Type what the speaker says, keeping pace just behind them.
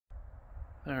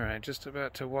Alright, just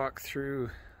about to walk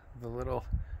through the little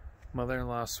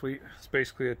mother-in-law suite. It's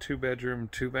basically a 2-bedroom,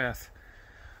 2-bath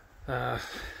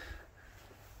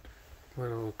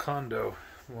little condo,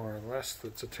 more or less,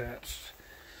 that's attached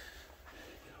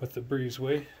with the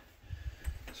breezeway.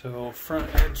 So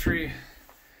front entry,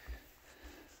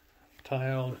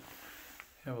 tiled,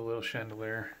 have a little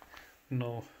chandelier,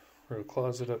 no real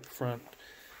closet up front.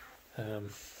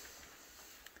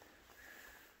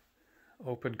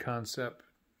 Open concept,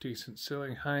 decent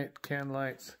ceiling height, can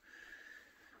lights,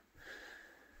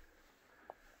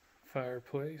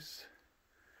 fireplace.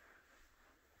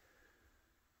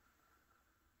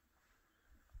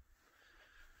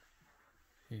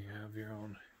 You have your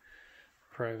own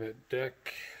private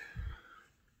deck.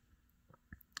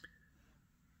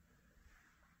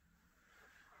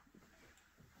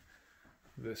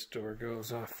 This door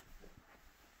goes off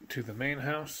to the main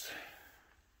house.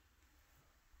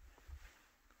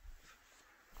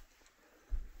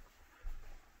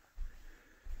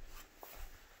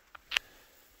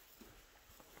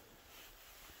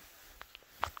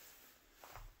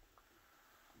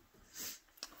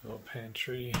 Little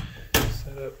pantry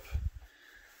setup,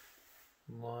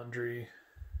 laundry.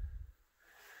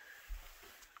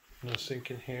 No sink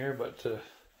in here, but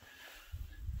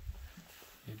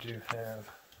you do have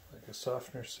like a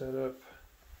softener setup,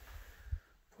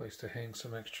 place to hang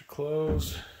some extra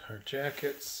clothes or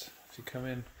jackets. If you come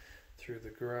in through the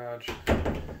garage,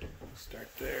 we'll start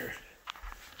there.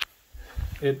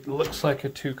 It looks like a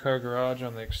 2-car garage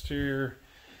on the exterior.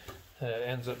 It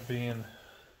ends up being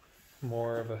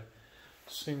more of a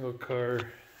single-car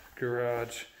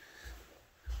garage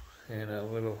in a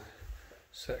little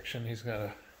section. He's got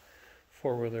a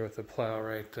 4-wheeler with a plow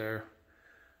right there.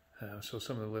 So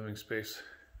some of the living space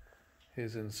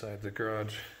is inside the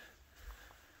garage.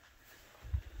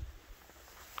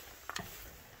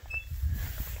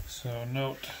 So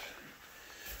note,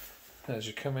 as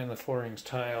you come in, the flooring's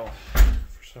tile.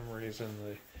 For some reason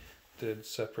they did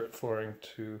separate flooring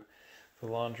to the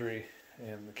laundry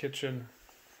and the kitchen.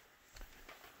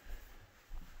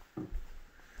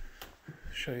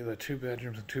 Show you the 2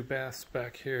 bedrooms and 2 baths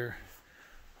back here.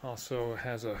 Also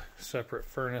has a separate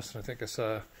furnace, and I think I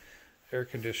saw air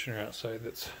conditioner outside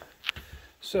that's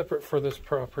separate for this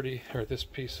property, or this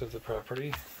piece of the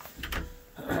property.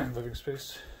 Living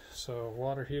space. So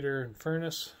water heater and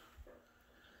furnace.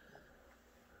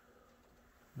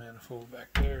 Manifold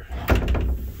back there.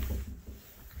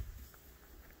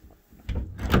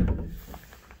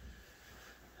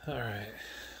 Alright,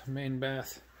 main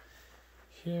bath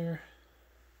here.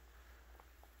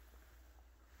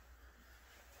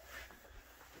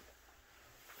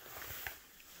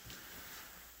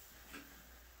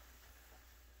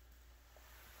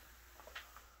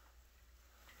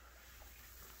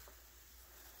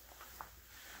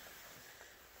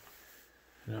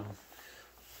 No,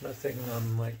 nothing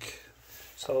on like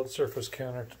solid surface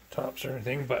countertops or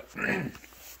anything, but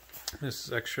this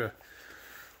is extra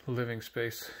living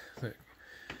space that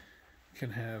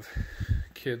can have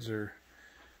kids or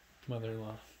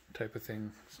mother-in-law type of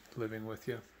thing living with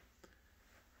you.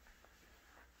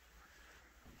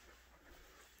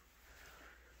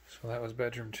 So that was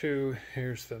bedroom 2.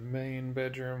 Here's the main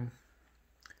bedroom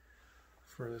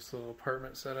for this little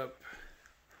apartment setup.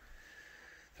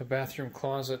 The bathroom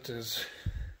closet is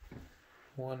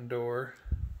 1 door.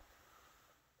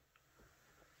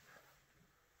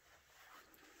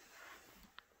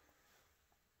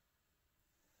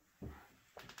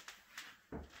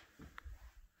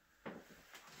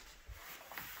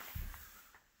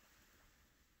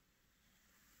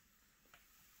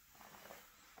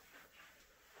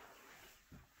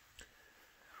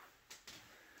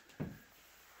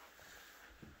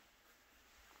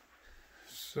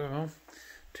 So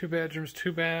 2 bedrooms,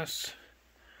 2 baths,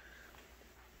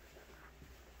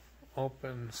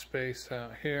 open space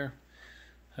out here.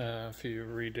 If you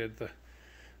redid the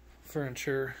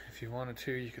furniture, if you wanted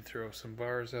to, you could throw some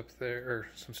bars up there, or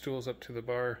some stools up to the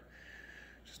bar.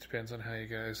 Just depends on how you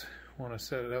guys want to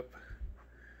set it up.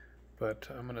 But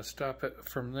I'm going to stop it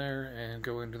from there and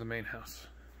go into the main house.